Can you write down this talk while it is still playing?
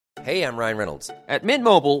Hey, I'm Ryan Reynolds. At Mint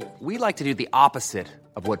Mobile, we like to do the opposite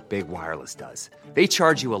of what Big Wireless does. They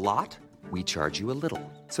charge you a lot, we charge you a little.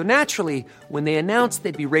 So naturally, when they announced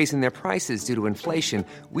they'd be raising their prices due to inflation,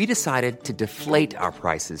 we decided to deflate our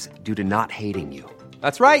prices due to not hating you.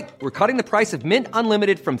 That's right. We're cutting the price of Mint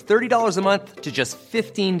Unlimited from $30 a month to just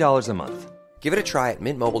 $15 a month. Give it a try at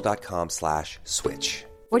mintmobile.com/switch.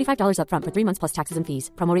 $45 up front for 3 months plus taxes and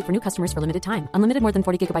fees. Promo rate for new customers for limited time. Unlimited more than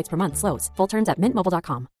 40 gigabytes per month. Slows full terms at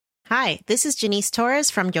mintmobile.com. Hi, this is Janice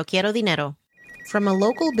Torres from Yo Quiero Dinero. From a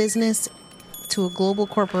local business to a global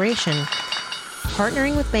corporation,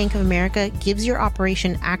 partnering with Bank of America gives your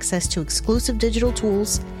operation access to exclusive digital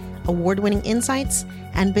tools, award-winning insights,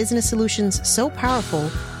 and business solutions so powerful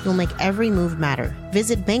you'll make every move matter.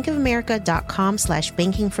 Visit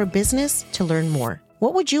bankofamerica.com/banking for business to learn more.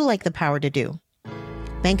 What would you like the power to do?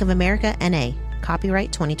 Bank of America, N.A.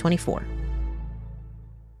 Copyright 2024.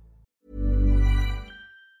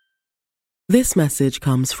 This message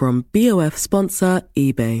comes from BOF sponsor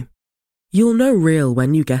eBay. You'll know real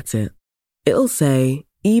when you get it. It'll say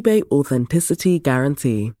eBay Authenticity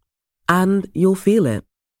Guarantee. And you'll feel it.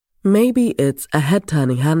 Maybe it's a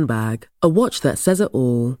head-turning handbag, a watch that says it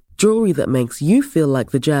all, jewelry that makes you feel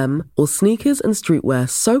like the gem, or sneakers and streetwear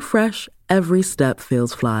so fresh every step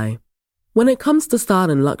feels fly. When it comes to style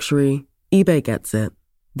and luxury, eBay gets it.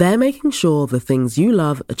 They're making sure the things you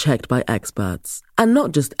love are checked by experts. And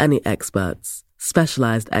not just any experts,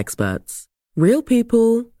 specialized experts. Real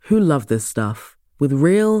people who love this stuff, with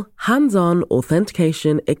real, hands-on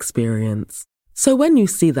authentication experience. So when you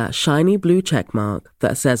see that shiny blue checkmark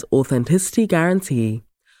that says Authenticity Guarantee,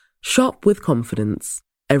 shop with confidence.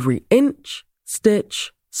 Every inch,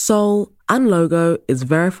 stitch, sole, and logo is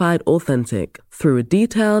verified authentic through a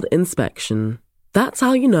detailed inspection. That's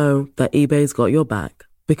how you know that eBay's got your back.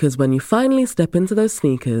 Because when you finally step into those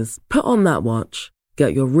sneakers, put on that watch,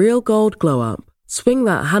 get your real gold glow up, swing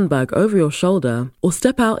that handbag over your shoulder, or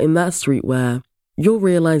step out in that streetwear, you'll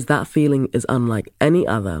realize that feeling is unlike any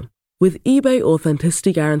other. With eBay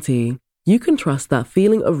Authenticity Guarantee, you can trust that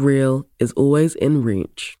feeling of real is always in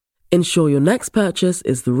reach. Ensure your next purchase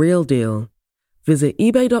is the real deal. Visit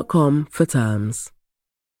ebay.com for terms.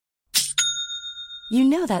 You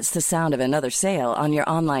know that's the sound of another sale on your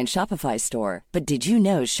online Shopify store. But did you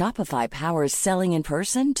know Shopify powers selling in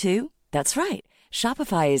person, too? That's right.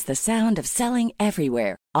 Shopify is the sound of selling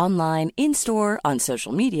everywhere. Online, in-store, on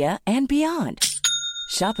social media, and beyond.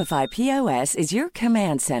 Shopify POS is your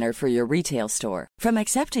command center for your retail store. From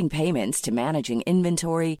accepting payments to managing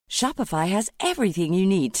inventory, Shopify has everything you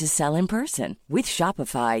need to sell in person. With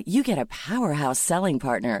Shopify, you get a powerhouse selling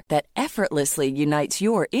partner that effortlessly unites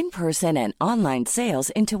your in-person and online sales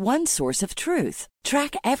into one source of truth.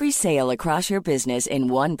 Track every sale across your business in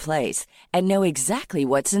one place and know exactly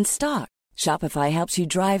what's in stock. Shopify helps you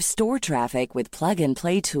drive store traffic with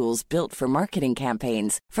plug-and-play tools built for marketing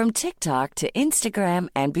campaigns, from TikTok to Instagram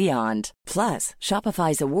and beyond. Plus,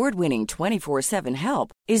 Shopify's award-winning 24/7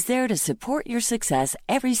 help is there to support your success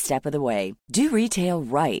every step of the way. Do retail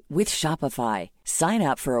right with Shopify. Sign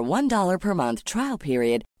up for a $1 per month trial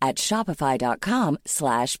period at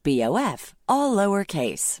shopify.com/BOF, all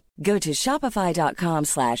lowercase. Go to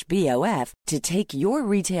shopify.com/BOF to take your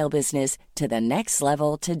retail business to the next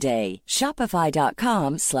level today.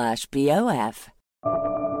 Shopify.com/BOF.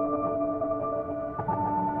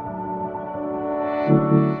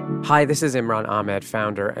 Hi, this is Imran Ahmed,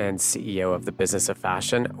 founder and CEO of the Business of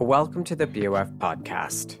Fashion. Welcome to the BOF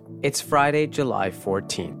podcast. It's Friday, July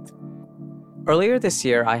 14th. Earlier this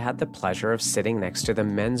year, I had the pleasure of sitting next to the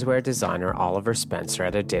menswear designer Oliver Spencer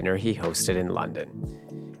at a dinner he hosted in London.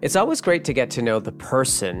 It's always great to get to know the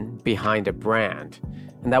person behind a brand.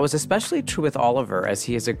 And that was especially true with Oliver, as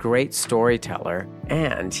he is a great storyteller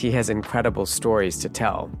and he has incredible stories to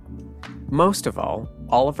tell. Most of all,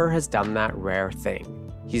 Oliver has done that rare thing.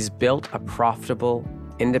 He's built a profitable,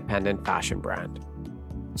 independent fashion brand.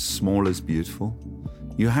 Small is beautiful.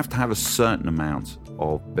 You have to have a certain amount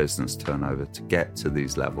of business turnover to get to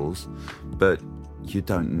these levels, but you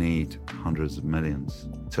don't need hundreds of millions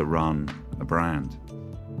to run a brand.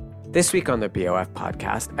 This week on the BOF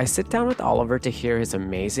podcast, I sit down with Oliver to hear his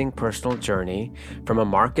amazing personal journey from a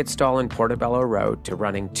market stall in Portobello Road to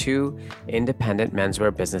running 2 independent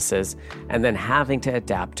menswear businesses and then having to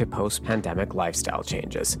adapt to post-pandemic lifestyle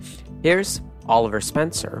changes. Here's Oliver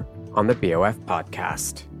Spencer on the BOF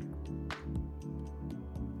podcast.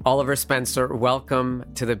 Oliver Spencer, welcome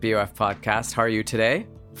to the BOF podcast. How are you today?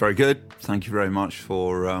 Very good. Thank you very much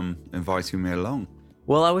for inviting me along.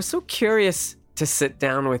 Well, I was so curious to sit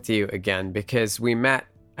down with you again because we met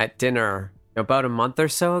at dinner about a month or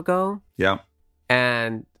so ago. Yeah.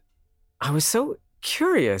 And I was so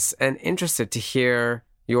curious and interested to hear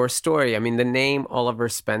your story. I mean, the name Oliver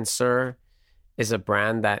Spencer is a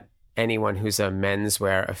brand that anyone who's a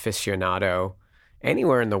menswear aficionado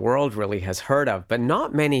anywhere in the world really has heard of, but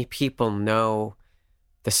not many people know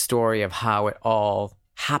the story of how it all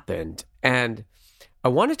happened. And I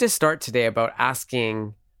wanted to start today about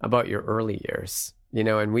asking about your early years,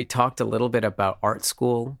 and we talked a little bit about art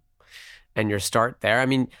school and your start there. I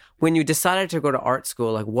mean, when you decided to go to art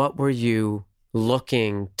school, like what were you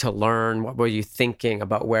looking to learn? What were you thinking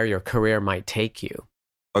about where your career might take you?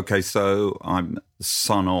 Okay, so I'm the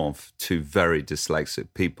son of two very dyslexic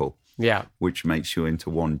people. Yeah. Which makes you into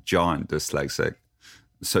one giant dyslexic.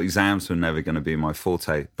 So exams were never going to be my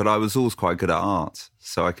forte. But I was always quite good at art,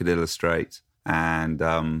 so I could illustrate. And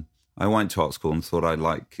I went to art school and thought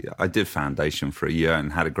I did foundation for a year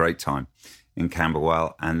and had a great time in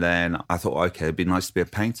Camberwell. And then I thought, okay, it'd be nice to be a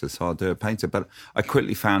painter, so I'll do a painter. But I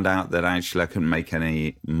quickly found out that actually I couldn't make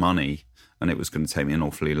any money and it was going to take me an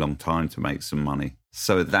awfully long time to make some money.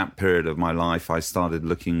 So at that period of my life, I started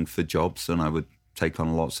looking for jobs and I would take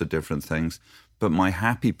on lots of different things. But my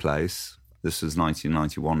happy place, this was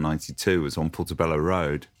 1991, 92, was on Portobello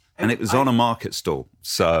Road. And it was on a market stall.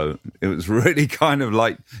 So it was really kind of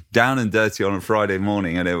like down and dirty on a Friday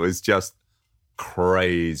morning. And it was just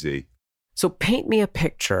crazy. So paint me a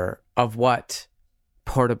picture of what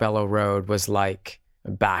Portobello Road was like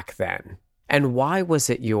back then. And why was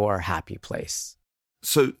it your happy place?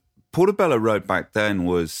 So Portobello Road back then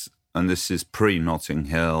was, and this is pre-Notting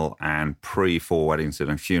Hill and pre-Four Weddings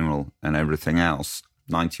and a Funeral and everything else,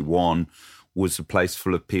 91 was a place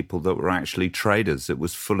full of people that were actually traders. It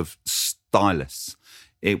was full of stylists.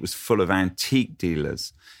 It was full of antique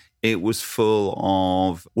dealers. It was full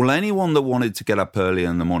of, anyone that wanted to get up early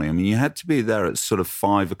in the morning. I mean, you had to be there at sort of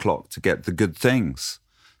 5 o'clock to get the good things.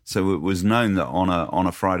 So it was known that on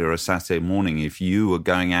a Friday or a Saturday morning, if you were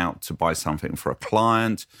going out to buy something for a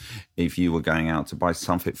client, if you were going out to buy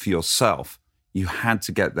something for yourself, you had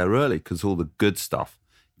to get there early because all the good stuff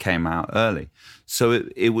came out early. So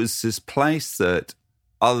it was this place that,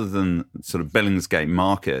 other than sort of Billingsgate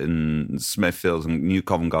Market and Smithfields and New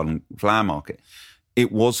Covent Garden Flower Market,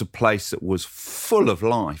 it was a place that was full of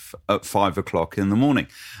life at 5 o'clock in the morning.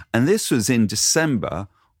 And this was in December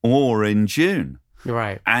or in June.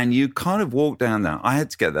 Right. And you kind of walk down there. I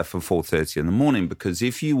had to get there for 4:30 in the morning because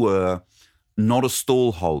if you were not a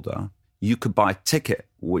stall holder, you could buy a ticket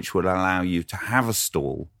which would allow you to have a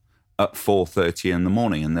stall at 4:30 in the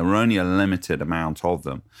morning. And there were only a limited amount of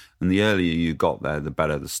them. And the earlier you got there, the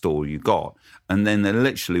better the stall you got. And then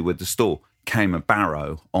literally with the stall came a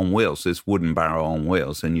barrow on wheels, this wooden barrow on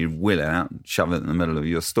wheels, and you'd wheel it out and shove it in the middle of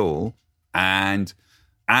your stall. And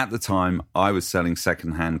at the time, I was selling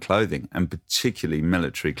secondhand clothing, and particularly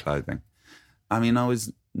military clothing. I mean, I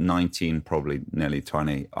was 19, probably nearly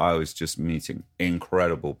 20. I was just meeting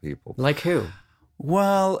incredible people. Like who?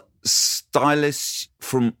 Well, stylists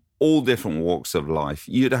from all different walks of life.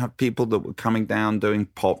 You'd have people that were coming down doing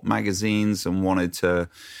pop magazines and wanted to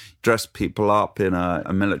dress people up in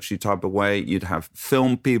a military type of way. You'd have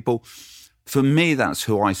film people. For me, that's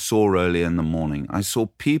who I saw early in the morning. I saw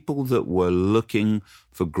people that were looking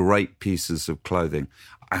for great pieces of clothing.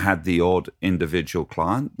 I had the odd individual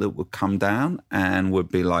client that would come down and would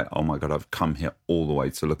be like, oh my God, I've come here all the way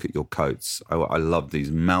to look at your coats. I love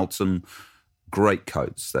these Melton great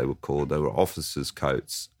coats, they were called. They were officers'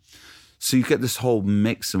 coats. So you get this whole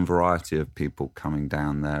mix and variety of people coming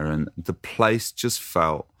down there, and the place just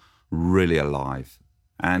felt really alive.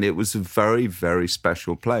 And it was a very, very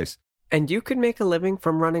special place. And you could make a living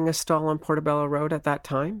from running a stall on Portobello Road at that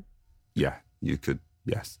time? Yeah, you could,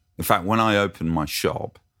 yes. In fact, when I opened my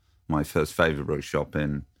shop, my first Favourite shop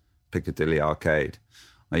in Piccadilly Arcade,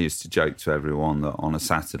 I used to joke to everyone that on a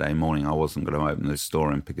Saturday morning I wasn't going to open this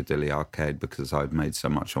store in Piccadilly Arcade because I'd made so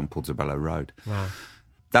much on Portobello Road. Wow.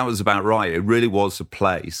 That was about right. It really was a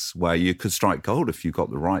place where you could strike gold if you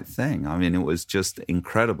got the right thing. I mean, it was just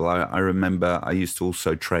incredible. I remember I used to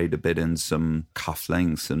also trade a bit in some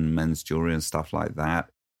cufflinks and men's jewelry and stuff like that.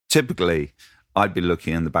 Typically, I'd be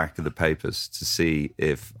looking in the back of the papers to see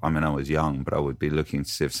if, I mean, I was young, but I would be looking to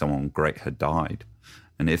see if someone great had died.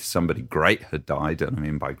 And if somebody great had died, and I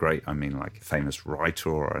mean by great, I mean like a famous writer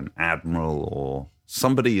or an admiral or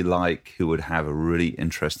somebody like who would have a really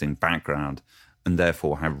interesting background and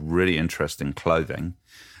therefore have really interesting clothing.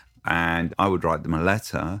 And I would write them a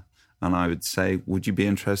letter and I would say, would you be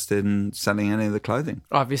interested in selling any of the clothing?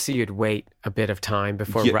 Obviously, you'd wait a bit of time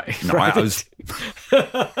before writing. No, I was...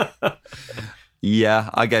 Yeah,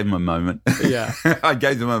 I gave them a moment. Yeah. I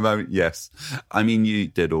gave them a moment, yes. I mean, you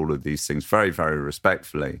did all of these things very, very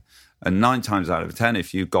respectfully. And 9 times out of 10,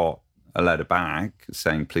 if you got a letter back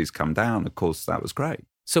saying, please come down. Of course, that was great.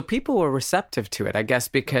 So people were receptive to it, I guess,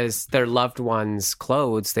 because their loved ones'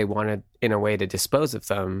 clothes, they wanted, in a way, to dispose of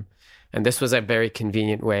them. And this was a very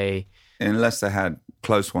convenient way. Unless they had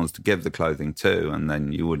close ones to give the clothing to, and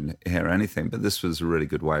then you wouldn't hear anything. But this was a really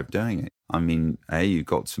good way of doing it. I mean, you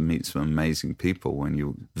got to meet some amazing people when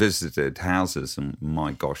you visited houses. And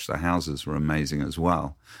my gosh, the houses were amazing as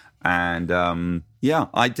well. And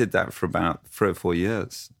I did that for about 3 or 4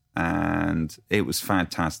 years. And it was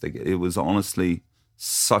fantastic. It was honestly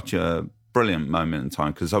such a brilliant moment in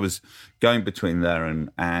time, because I was going between there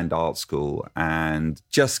and art school, and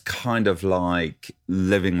just kind of like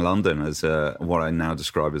living London as what I now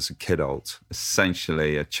describe as a kidult,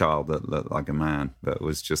 essentially a child that looked like a man, but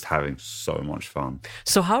was just having so much fun.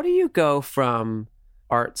 So how do you go from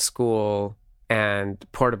art school and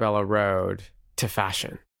Portobello Road to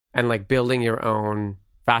fashion and like building your own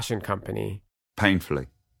fashion company? Painfully,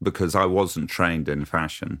 because I wasn't trained in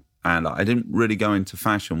fashion. And I didn't really go into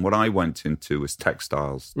fashion. What I went into was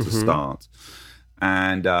textiles to start.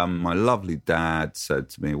 And my lovely dad said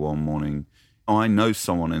to me one morning, I know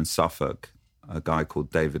someone in Suffolk, a guy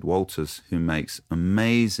called David Walters, who makes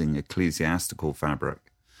amazing ecclesiastical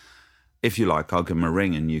fabric. If you like, I'll give him a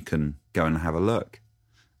ring and you can go and have a look.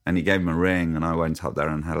 And he gave him a ring, and I went up there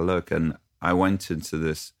and had a look. And I went into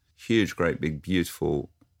this huge, great, big,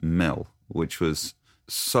 beautiful mill, which was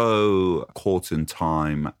so caught in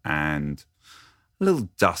time and a little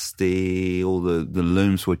dusty. All the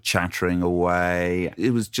looms were chattering away.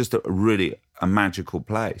 It was just a magical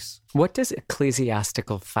place. What does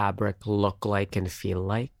ecclesiastical fabric look like and feel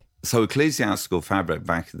like? So ecclesiastical fabric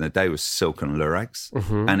back in the day was silk and lurex,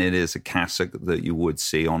 and it is a cassock that you would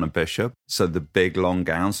see on a bishop. So the big long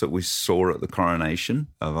gowns that we saw at the coronation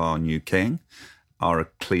of our new king are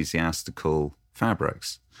ecclesiastical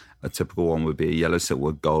fabrics. A typical one would be a yellow silk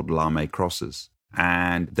with gold lame crosses.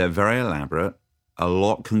 And they're very elaborate. A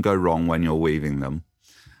lot can go wrong when you're weaving them.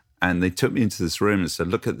 And they took me into this room and said,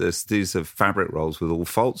 look at this. These are fabric rolls with all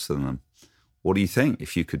faults in them. What do you think?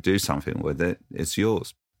 If you could do something with it, it's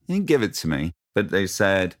yours. They didn't give it to me, but they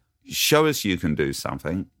said, show us you can do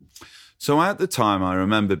something. So at the time, I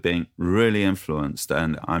remember being really influenced,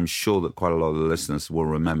 and I'm sure that quite a lot of the listeners will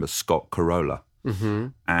remember Scott Corolla.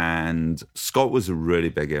 And Scott was a really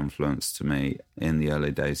big influence to me in the early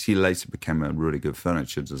days. He later became a really good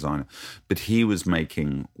furniture designer, but he was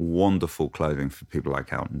making wonderful clothing for people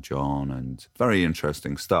like Elton John and very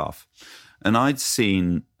interesting stuff. And I'd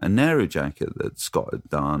seen a Nehru jacket that Scott had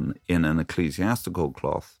done in an ecclesiastical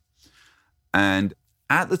cloth. And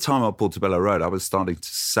at the time on Portobello Road, I was starting to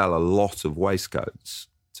sell a lot of waistcoats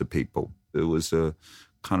to people. It was a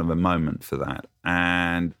kind of a moment for that.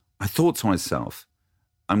 And I thought to myself,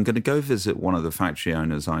 I'm going to go visit one of the factory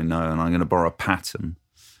owners I know, and I'm going to borrow a pattern.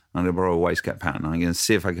 I'm going to borrow a waistcoat pattern. I'm going to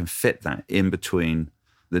see if I can fit that in between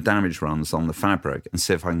the damage runs on the fabric and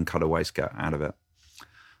see if I can cut a waistcoat out of it.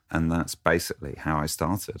 And that's basically how I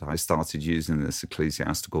started. I started using this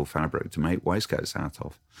ecclesiastical fabric to make waistcoats out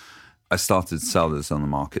of. I started to sell this on the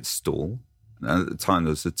market stall. And at the time,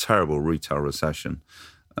 there was a terrible retail recession.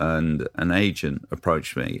 And an agent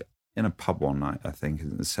approached me in a pub one night, I think,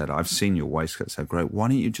 and said, I've seen your waistcoats, so great. Why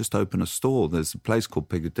don't you just open a store? There's a place called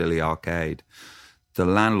Piccadilly Arcade. The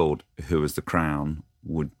landlord, who was the Crown,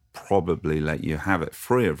 would probably let you have it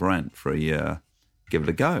free of rent for a year. Give it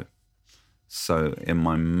a go. So in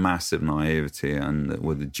my massive naivety and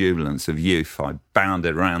with the jubilance of youth, I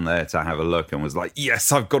bounded around there to have a look and was like,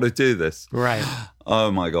 yes, I've got to do this. Right. Oh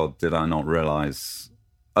my God, did I not realize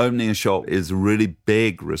opening a shop is a really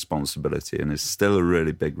big responsibility, and is still a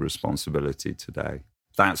really big responsibility today.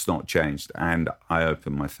 That's not changed. And I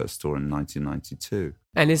opened my first store in 1992.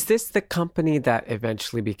 And is this the company that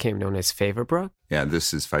eventually became known as Favorbrook? Yeah,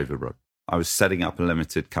 this is Favorbrook. I was setting up a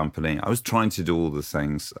limited company. I was trying to do all the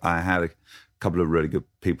things. I had a couple of really good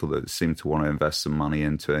people that seemed to want to invest some money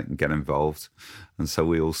into it and get involved. And so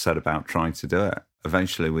we all set about trying to do it.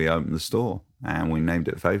 Eventually, we opened the store and we named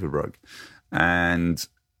it Favorbrook. And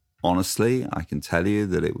honestly, I can tell you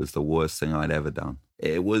that it was the worst thing I'd ever done.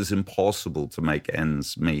 It was impossible to make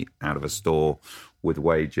ends meet out of a store with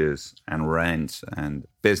wages and rent, and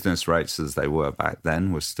business rates as they were back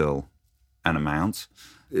then were still an amount.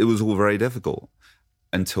 It was all very difficult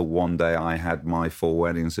until one day I had my 4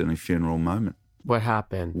 weddings and a funeral moment. What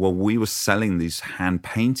happened? Well, we were selling these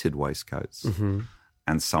hand-painted waistcoats,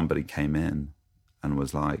 and somebody came in and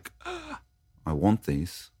was like, I want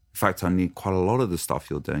these. In fact, I need quite a lot of the stuff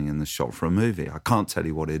you're doing in the shop for a movie. I can't tell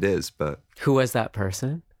you what it is, but... Who was that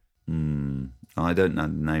person? I don't know the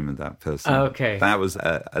name of that person. Okay. That was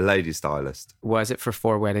a lady stylist. Was it for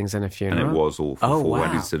 4 Weddings and a Funeral? And it was all for Oh, 4 wow.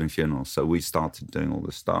 Weddings and a Funeral. So we started doing all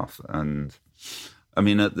this stuff. And I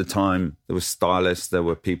mean, at the time, there were stylists, there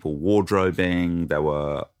were people wardrobing, there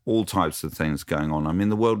were all types of things going on. I mean,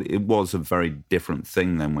 the world, it was a very different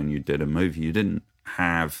thing than when you did a movie. You didn't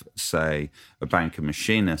have, say, a bank of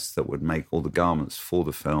machinists that would make all the garments for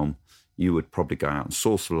the film. You would probably go out and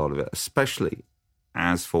source a lot of it, especially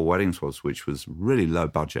as 4 Weddings was, which was really low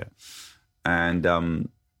budget. And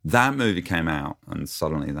that movie came out, and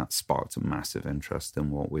suddenly that sparked a massive interest in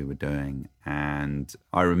what we were doing. And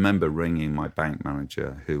I remember ringing my bank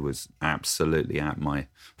manager, who was absolutely at my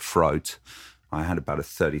throat. I had about a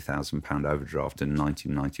 £30,000 overdraft in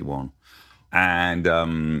 1991.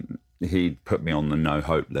 And he put me on the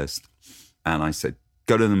no-hope list. And I said,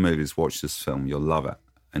 go to the movies, watch this film, you'll love it,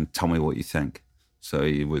 and tell me what you think. So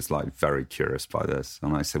he was like very curious by this.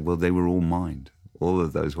 And I said, well, they were all mine, all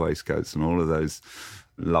of those waistcoats and all of those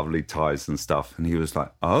lovely ties and stuff. And he was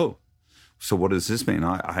like, oh, so what does this mean?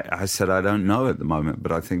 I said, I don't know at the moment,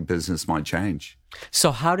 but I think business might change.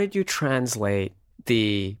 So how did you translate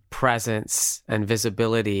the presence and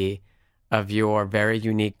visibility of your very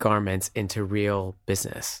unique garments into real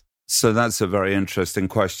business? So that's a very interesting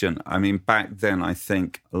question. I mean, back then, I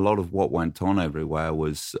think a lot of what went on everywhere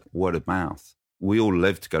was word of mouth. We all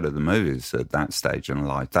lived to go to the movies at that stage in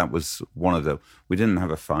life. That was one of we didn't have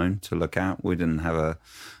a phone to look at. We didn't have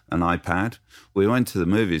an iPad. We went to the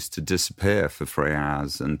movies to disappear for 3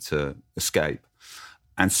 hours and to escape.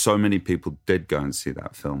 And so many people did go and see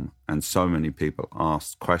that film. And so many people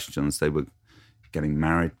asked questions. They were getting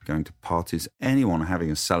married, going to parties, anyone having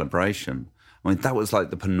a celebration. I mean, that was like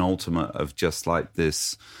the penultimate of just like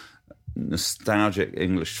this nostalgic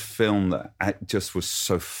English film that just was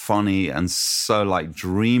so funny and so like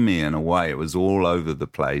dreamy in a way. It was all over the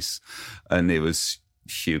place. And it was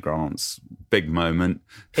Hugh Grant's big moment.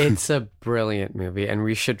 It's a brilliant movie. And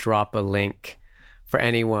we should drop a link for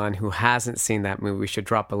anyone who hasn't seen that movie. We should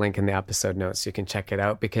drop a link in the episode notes so you can check it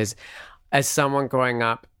out. Because as someone growing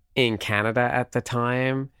up in Canada at the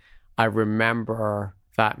time, I remember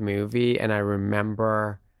that movie, and I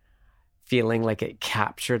remember feeling like it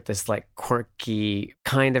captured this like quirky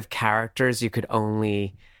kind of characters you could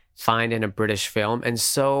only find in a British film, and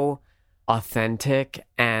so authentic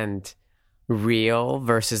and real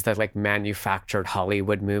versus the like manufactured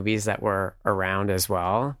Hollywood movies that were around as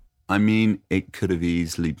well. I mean, it could have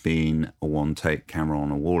easily been a one-take camera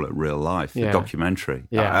on a wall at real life, a documentary.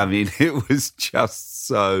 Yeah. I mean, it was just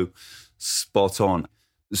so spot on.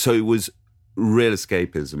 So it was real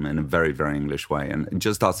escapism in a very, very English way, and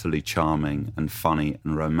just utterly charming and funny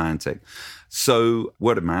and romantic. So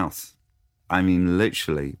word of mouth. I mean,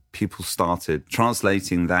 literally, people started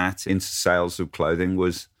translating that into sales of clothing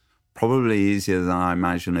was probably easier than I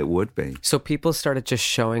imagined it would be. So people started just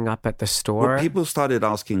showing up at the store? Well, people started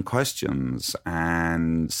asking questions,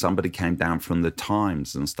 and somebody came down from the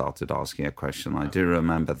Times and started asking a question. I do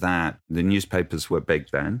remember that. The newspapers were big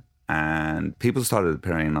then. And people started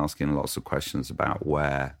appearing and asking lots of questions about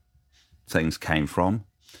where things came from.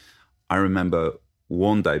 I remember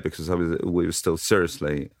one day, because we were still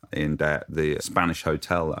seriously in debt, the Spanish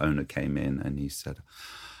hotel owner came in and he said,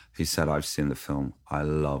 I've seen the film. I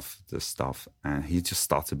love this stuff. And he just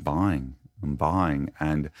started buying and buying.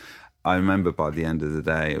 And I remember by the end of the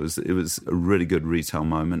day, it was a really good retail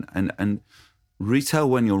moment. And retail,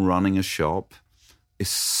 when you're running a shop, is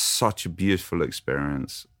such a beautiful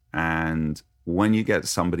experience. And when you get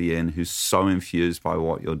somebody in who's so infused by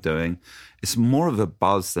what you're doing, it's more of a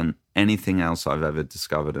buzz than anything else I've ever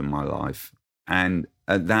discovered in my life. And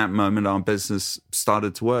at that moment, our business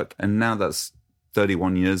started to work. And now that's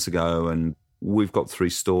 31 years ago, and we've got 3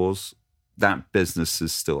 stores. That business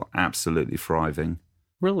is still absolutely thriving.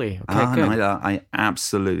 Really? Okay, good. I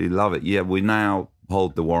absolutely love it. Yeah, we now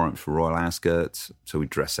hold the warrant for Royal Ascot, so we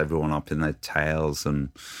dress everyone up in their tails, and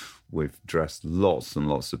we've dressed lots and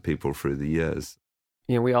lots of people through the years.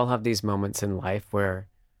 You know, we all have these moments in life where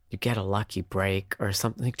you get a lucky break or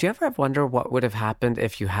something. Do you ever wonder what would have happened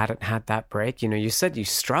if you hadn't had that break? You know, you said you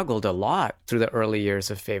struggled a lot through the early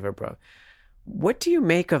years of Favorite. What do you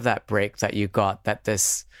make of that break that you got, that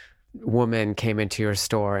this woman came into your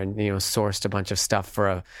store and, you know, sourced a bunch of stuff for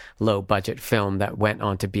a low budget film that went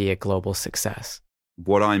on to be a global success?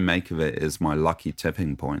 What I make of it is my lucky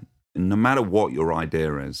tipping point. No matter what your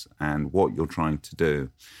idea is and what you're trying to do,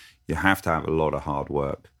 you have to have a lot of hard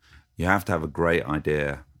work. You have to have a great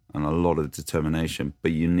idea and a lot of determination,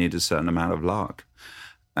 but you need a certain amount of luck.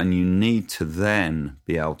 And you need to then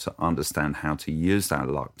be able to understand how to use that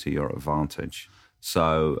luck to your advantage.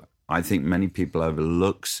 So I think many people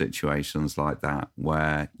overlook situations like that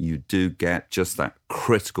where you do get just that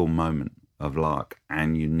critical moment of luck,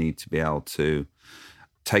 and you need to be able to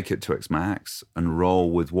take it to its max and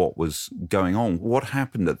roll with what was going on. What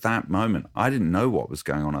happened at that moment? I didn't know what was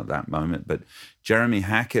going on at that moment, but Jeremy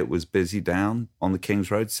Hackett was busy down on the King's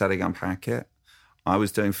Road setting up Hackett. I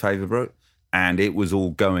was doing Favorbrook, and it was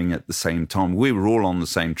all going at the same time. We were all on the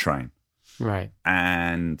same train. Right.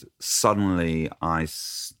 And suddenly I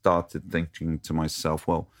started thinking to myself,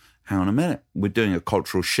 well, hang on a minute. We're doing a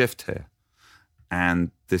cultural shift here.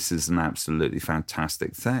 And this is an absolutely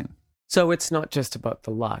fantastic thing. So it's not just about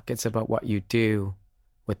the luck. It's about what you do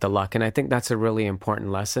with the luck. And I think that's a really important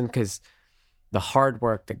lesson, because the hard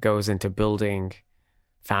work that goes into building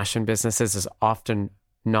fashion businesses is often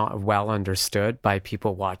not well understood by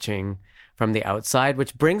people watching from the outside,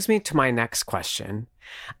 which brings me to my next question.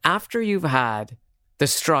 After you've had the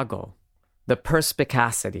struggle, the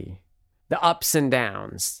perspicacity, the ups and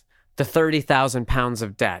downs, the 30,000 pounds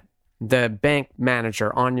of debt, the bank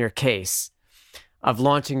manager on your case of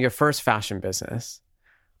launching your first fashion business,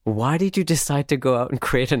 why did you decide to go out and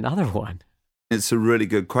create another one? It's a really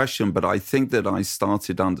good question, but I think that I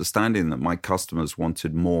started understanding that my customers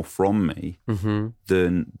wanted more from me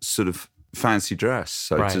than sort of fancy dress,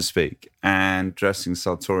 so to speak, and dressing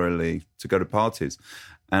sartorially to go to parties.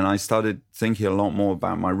 And I started thinking a lot more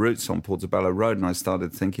about my roots on Portobello Road, and I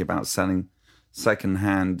started thinking about selling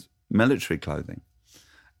secondhand military clothing.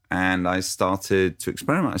 And I started to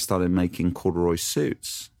experiment. I started making corduroy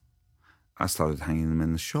suits. I started hanging them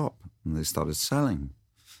in the shop, and they started selling.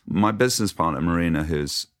 My business partner, Marina,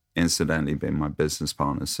 who's incidentally been my business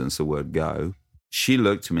partner since the word go, she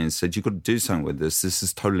looked at me and said, you've got to do something with this. This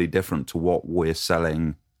is totally different to what we're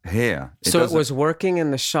selling here. So it was working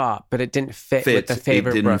in the shop, but it didn't fit with the Favorbrook brand.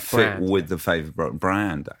 It didn't fit with the Favorbrook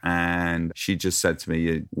brand. And she just said to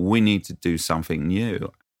me, we need to do something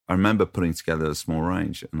new. I remember putting together a small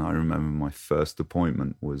range, and I remember my first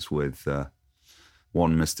appointment was with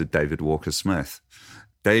one Mr. David Walker Smith.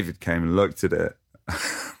 David came and looked at it.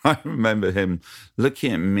 I remember him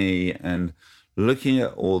looking at me and looking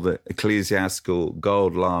at all the ecclesiastical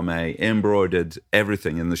gold lame, embroidered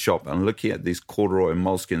everything in the shop, and looking at these corduroy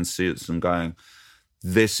moleskin suits and going,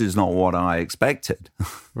 this is not what I expected.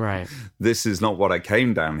 Right. This is not what I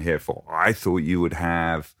came down here for. I thought you would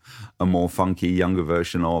have a more funky, younger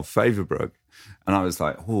version of Favorbrook. And I was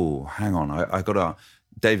like, oh, hang on.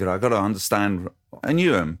 David, I got to understand. I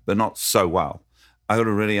knew him, but not so well. I got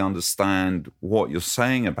to really understand what you're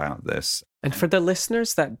saying about this. And for the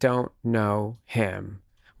listeners that don't know him,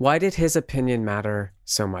 why did his opinion matter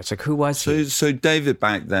so much? Like, who was he? So David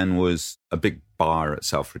back then was a big buyer at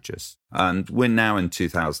Selfridges. And we're now in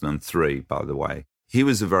 2003, by the way. He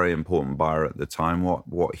was a very important buyer at the time.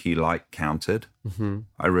 What he liked counted. Mm-hmm.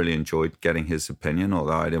 I really enjoyed getting his opinion,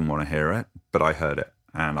 although I didn't want to hear it. But I heard it,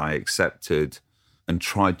 and I accepted and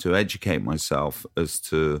tried to educate myself as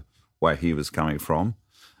to where he was coming from.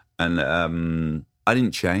 And I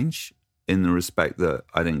didn't change in the respect that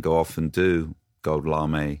I didn't go off and do gold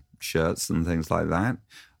lame shirts and things like that.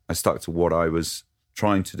 I stuck to what I was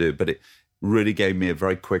trying to do, but it really gave me a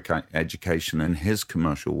very quick education in his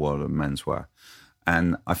commercial world of menswear.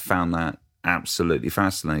 And I found that absolutely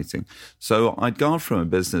fascinating. So I'd gone from a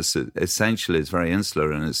business that essentially is very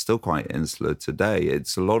insular, and it's still quite insular today.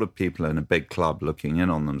 It's a lot of people in a big club looking in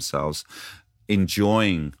on themselves,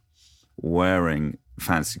 enjoying wearing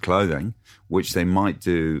fancy clothing, which they might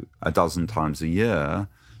do a dozen times a year,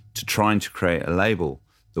 to trying to create a label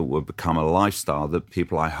that would become a lifestyle that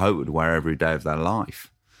people, I hope, would wear every day of their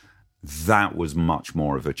life. That was much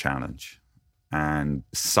more of a challenge, and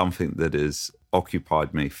something that has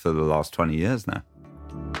occupied me for the last 20 years now.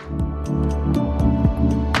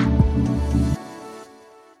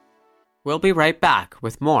 We'll be right back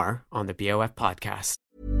with more on the BOF podcast.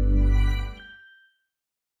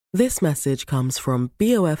 This message comes from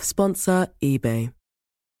BOF sponsor eBay.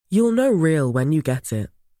 You'll know real when you get it.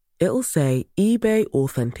 It'll say eBay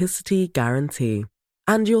Authenticity Guarantee.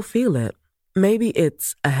 And you'll feel it. Maybe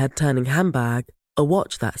it's a head-turning handbag, a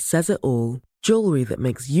watch that says it all, jewelry that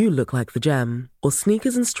makes you look like the gem, or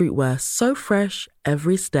sneakers and streetwear so fresh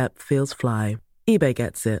every step feels fly. eBay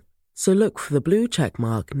gets it. So look for the blue check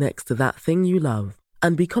mark next to that thing you love,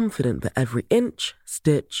 and be confident that every inch,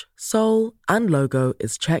 stitch, sole, and logo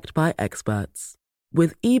is checked by experts.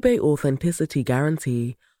 With eBay Authenticity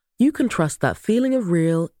Guarantee, you can trust that feeling of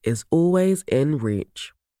real is always in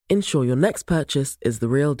reach. Ensure your next purchase is the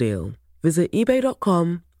real deal. Visit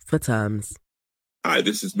eBay.com for terms. Hi,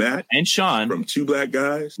 this is Matt and Sean from Two Black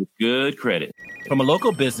Guys with Good Credit. From a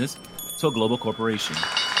local business to a global corporation,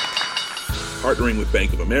 Partnering with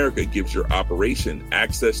Bank of America gives your operation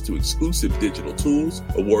access to exclusive digital tools,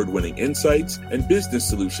 award-winning insights, and business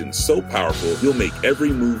solutions so powerful you'll make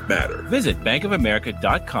every move matter. Visit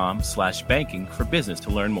bankofamerica.com/banking for business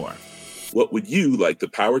to learn more. What would you like the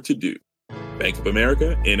power to do? Bank of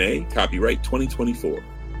America, N.A., copyright 2024.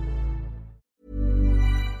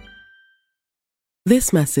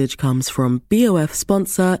 This message comes from BOF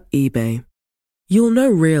sponsor eBay. You'll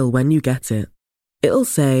know real when you get it. It'll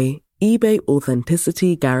say eBay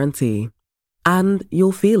Authenticity Guarantee. And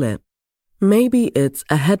you'll feel it. Maybe it's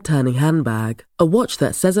a head-turning handbag, a watch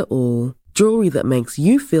that says it all, jewelry that makes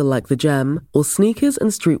you feel like the gem, or sneakers and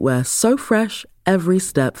streetwear so fresh every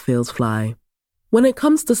step feels fly. When it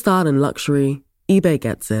comes to style and luxury, eBay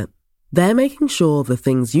gets it. They're making sure the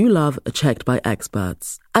things you love are checked by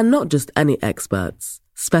experts. And not just any experts,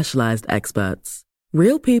 specialized experts.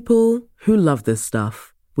 Real people who love this stuff,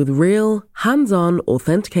 with real, hands-on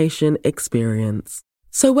authentication experience.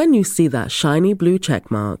 So when you see that shiny blue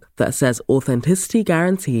checkmark that says Authenticity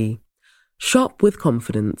Guarantee, shop with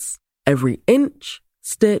confidence. Every inch,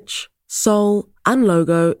 stitch, sole, and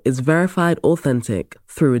logo is verified authentic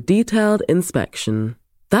through a detailed inspection.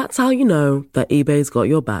 That's how you know that eBay's got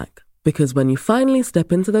your back. Because when you finally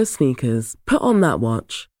step into those sneakers, put on that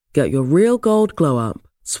watch, get your real gold glow up,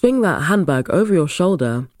 swing that handbag over your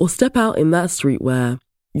shoulder, or step out in that streetwear,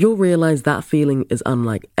 you'll realize that feeling is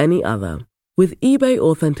unlike any other. With eBay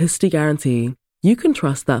Authenticity Guarantee, you can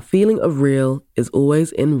trust that feeling of real is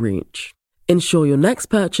always in reach. Ensure your next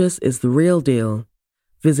purchase is the real deal.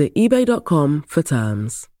 Visit ebay.com for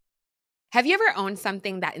terms. Have you ever owned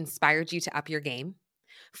something that inspired you to up your game?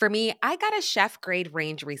 For me, I got a chef-grade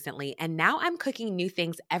range recently, and now I'm cooking new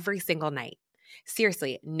things every single night.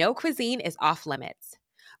 Seriously, no cuisine is off limits.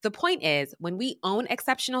 The point is, when we own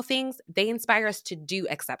exceptional things, they inspire us to do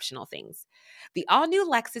exceptional things. The all-new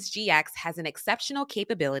Lexus GX has an exceptional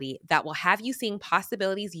capability that will have you seeing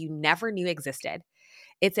possibilities you never knew existed.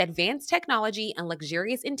 Its advanced technology and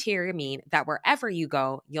luxurious interior mean that wherever you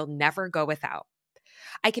go, you'll never go without.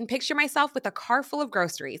 I can picture myself with a car full of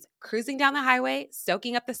groceries, cruising down the highway,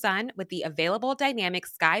 soaking up the sun with the available dynamic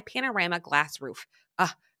sky panorama glass roof.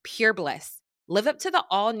 Pure bliss. Live up to the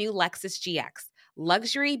all-new Lexus GX.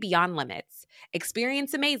 Luxury beyond limits.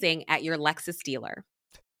 Experience amazing at your Lexus dealer.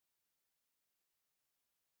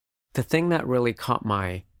 The thing that really caught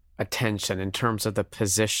my attention in terms of the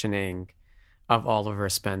positioning of Oliver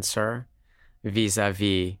Spencer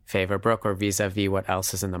vis-a-vis Favorbrook or vis-a-vis what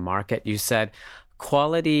else is in the market, you said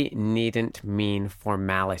quality needn't mean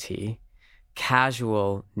formality.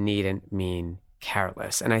 Casual needn't mean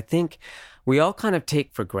careless. And I think we all kind of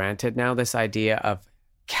take for granted now this idea of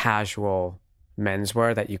casual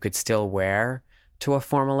menswear that you could still wear to a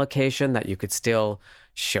formal occasion, that you could still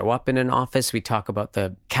show up in an office. We talk about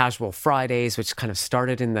the casual Fridays, which kind of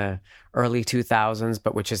started in the early 2000s,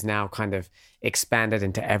 but which is now kind of expanded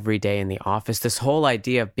into every day in the office. This whole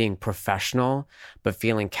idea of being professional, but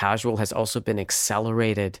feeling casual has also been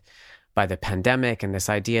accelerated by the pandemic, and this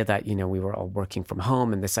idea that, you know, we were all working from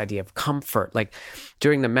home, and this idea of comfort. Like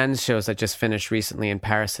during the men's shows that just finished recently in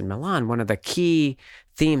Paris and Milan, one of the key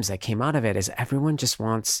themes that came out of it is everyone just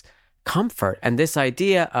wants comfort. And this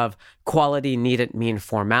idea of quality needn't mean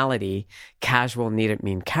formality, casual needn't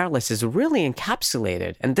mean careless is really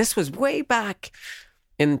encapsulated. And this was way back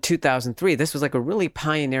in 2003. This was like a really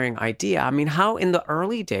pioneering idea. I mean, how in the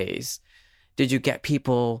early days did you get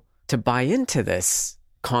people to buy into this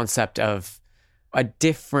concept of a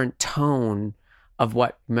different tone of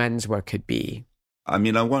what menswear could be? I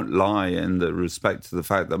mean, I won't lie in the respect to the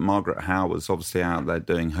fact that Margaret Howe was obviously out there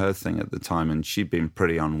doing her thing at the time, and she'd been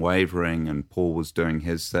pretty unwavering, and Paul was doing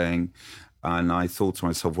his thing. And I thought to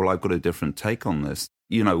myself, well, I've got a different take on this.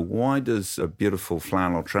 You know, why does a beautiful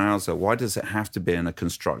flannel trouser, why does it have to be in a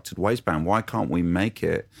constructed waistband? Why can't we make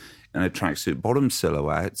it in a tracksuit bottom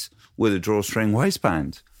silhouette with a drawstring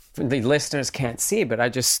waistband? The listeners can't see, but I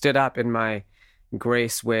just stood up in my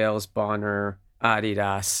Grace Wales Bonner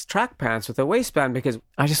Adidas track pants with a waistband because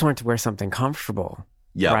I just wanted to wear something comfortable.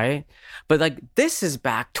 Yeah. Right? But like this is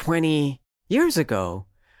back 20 years ago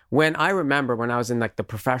when I remember when I was in like the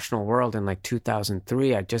professional world in like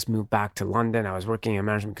 2003, I just moved back to London. I was working in a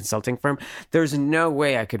management consulting firm. There's no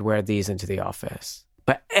way I could wear these into the office.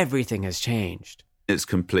 But everything has changed. It's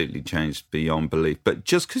completely changed beyond belief. But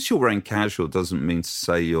just because you're wearing casual doesn't mean to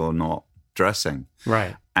say you're not dressing.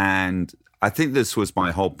 Right. And I think this was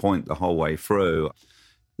my whole point the whole way through.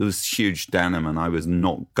 There was huge denim, and I was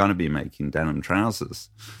not going to be making denim trousers,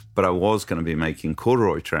 but I was going to be making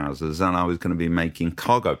corduroy trousers, and I was going to be making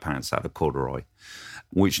cargo pants out of corduroy.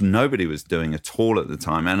 which nobody was doing at all at the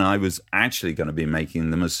time. And I was actually going to be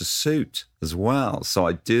making them as a suit as well. So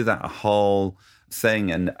I do that whole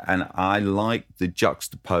thing. And I like the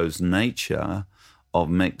juxtaposed nature of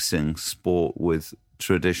mixing sport with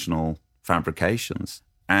traditional fabrications,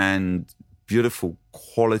 and beautiful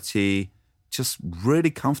quality, just really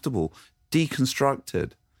comfortable,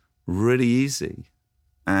 deconstructed, really easy.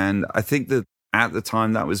 And I think that at the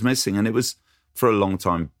time that was missing, and it was for a long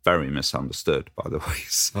time very misunderstood, by the way.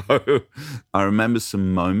 So I remember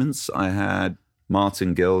some moments I had.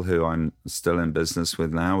 Martin Gill, who I'm still in business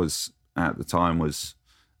with now, was at the time was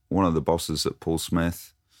one of the bosses at Paul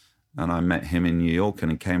Smith. And I met him in New York, and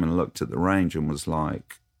he came and looked at the range and was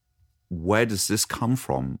like, where does this come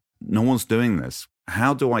from? No one's doing this.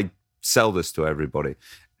 How do I sell this to everybody?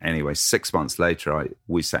 Anyway, 6 months later,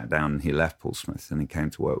 we sat down and he left Paul Smith and he came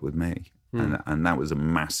to work with me. And that was a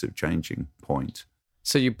massive changing point.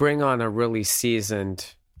 So you bring on a really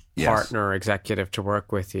seasoned partner, executive to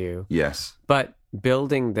work with you. Yes. But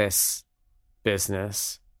building this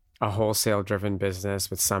business, a wholesale-driven business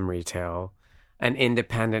with some retail, an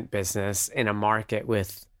independent business in a market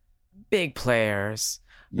with big players,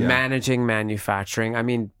 managing manufacturing. I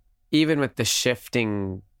mean, even with the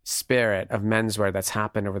shifting spirit of menswear that's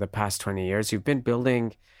happened over the past 20 years, you've been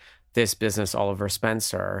building this business, Oliver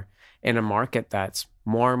Spencer, in a market that's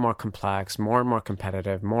more and more complex, more and more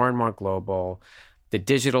competitive, more and more global, the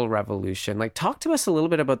digital revolution. Like, talk to us a little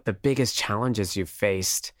bit about the biggest challenges you've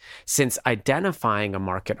faced since identifying a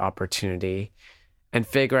market opportunity and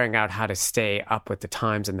figuring out how to stay up with the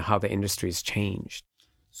times and how the industry's changed.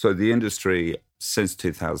 So the industry since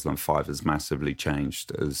 2005 has massively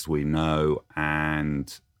changed, as we know,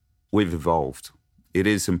 and we've evolved. It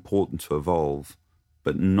is important to evolve,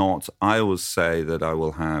 but not, I always say that I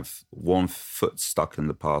will have one foot stuck in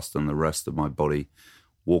the past and the rest of my body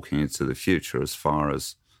walking into the future as far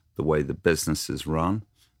as the way the business is run,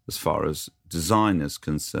 as far as design is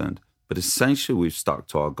concerned. But essentially, we've stuck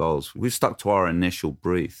to our goals. We've stuck to our initial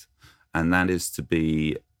brief, and that is to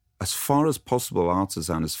be, as far as possible,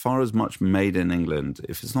 artisan, as far as much made in England.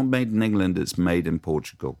 If it's not made in England, it's made in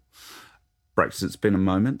Portugal. Brexit's been a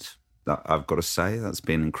moment. That I've got to say, that's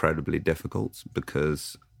been incredibly difficult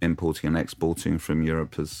because importing and exporting from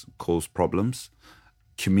Europe has caused problems.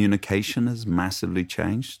 Communication has massively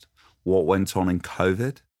changed. What went on in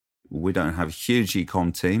COVID? We don't have a huge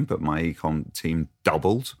e-com team, but my e-com team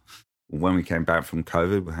doubled. When we came back from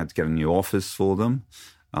COVID, we had to get a new office for them.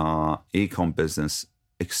 Our e-com business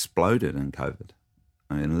exploded in COVID.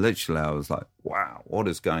 I mean, literally, I was like, wow, what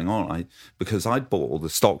is going on? Because I'd bought all the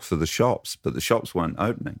stock for the shops, but the shops weren't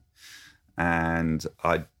opening. And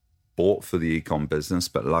I bought for the e-com business,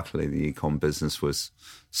 but luckily the e-com business was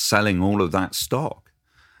selling all of that stock.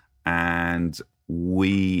 And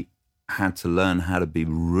we had to learn how to be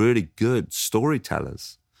really good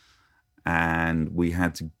storytellers. And we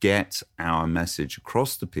had to get our message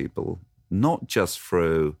across to people, not just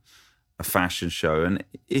through a fashion show. And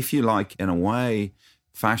if you like, in a way,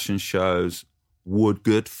 fashion shows were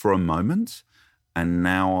good for a moment. And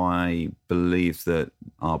now I believe that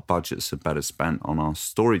our budgets are better spent on our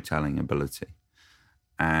storytelling ability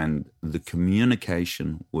and the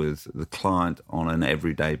communication with the client on an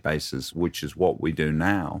everyday basis, which is what we do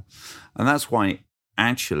now. And that's why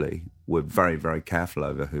actually we're very, very careful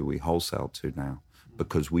over who we wholesale to now,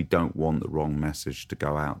 because we don't want the wrong message to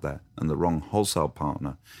go out there. And the wrong wholesale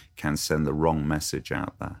partner can send the wrong message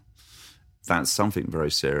out there. That's something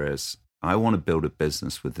very serious. I want to build a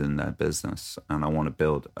business within their business, and I want to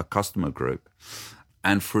build a customer group.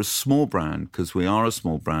 And for a small brand, because we are a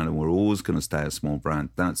small brand and we're always going to stay a small brand,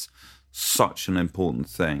 that's such an important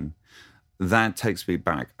thing. That takes me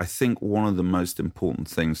back. I think one of the most important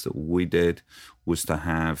things that we did was to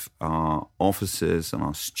have our offices and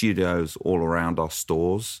our studios all around our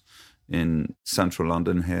stores in central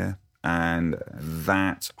London here. And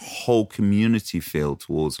that whole community feel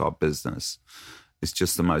towards our business is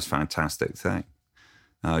just the most fantastic thing.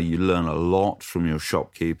 You learn a lot from your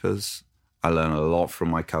shopkeepers. I learn a lot from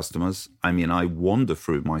my customers. I mean, I wander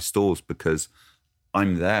through my stores because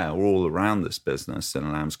I'm there all around this business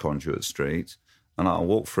in Lamb's Conduit Street. And I'll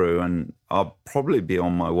walk through and I'll probably be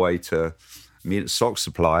on my way to meet a sock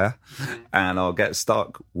supplier and I'll get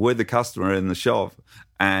stuck with the customer in the shop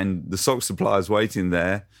and the sock supplier's waiting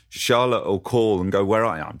there. Charlotte will call and go, where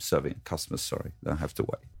are you? I'm serving a customer, sorry, don't have to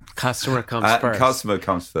wait. Customer comes first. Customer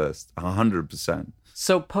comes first, 100%.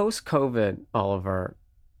 So post-COVID, Oliver,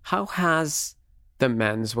 how has the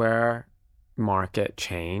menswear market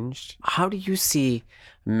changed? How do you see